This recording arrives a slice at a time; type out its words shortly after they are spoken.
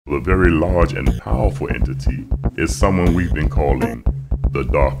A very large and powerful entity is someone we've been calling the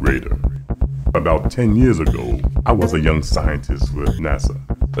Dark Raider. About 10 years ago, I was a young scientist with NASA,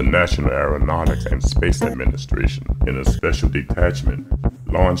 the National Aeronautics and Space Administration, in a special detachment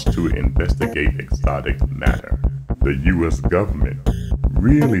launched to investigate exotic matter. The U.S. government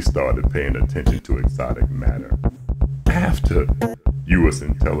really started paying attention to exotic matter after U.S.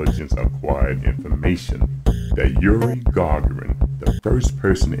 intelligence acquired information that Yuri Gagarin, the first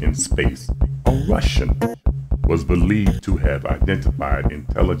person in space, a Russian, was believed to have identified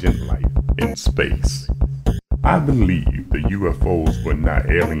intelligent life in space. I believe the UFOs were not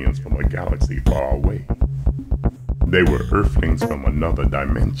aliens from a galaxy far away. They were Earthlings from another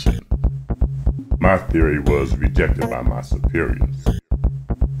dimension. My theory was rejected by my superiors.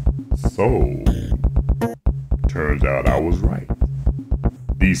 So, turns out I was right.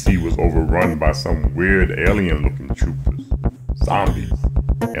 DC was overrun by some weird alien-looking troopers, zombies,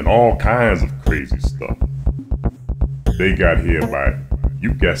 and all kinds of crazy stuff. They got here by,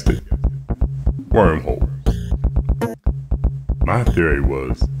 you guessed it, wormholes. My theory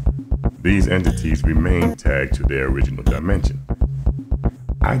was these entities remained tagged to their original dimension.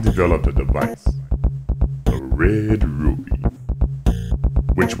 I developed a device, a red ruby,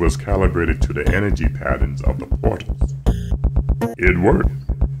 which was calibrated to the energy patterns of the portals. It worked.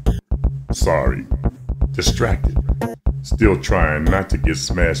 Sorry, distracted, still trying not to get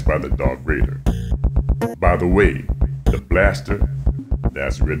smashed by the Dark Raider. By the way, the blaster,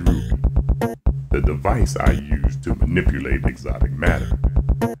 that's Red Ruby, the device I used to manipulate exotic matter.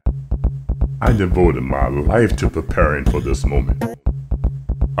 I devoted my life to preparing for this moment.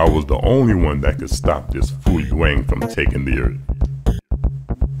 I was the only one that could stop this Foolie Wang from taking the Earth.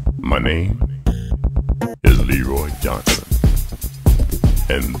 My name is Leroy Johnson,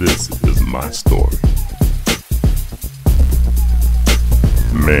 and this is my story.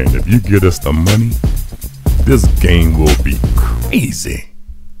 Man, if you get us the money, this game will be crazy.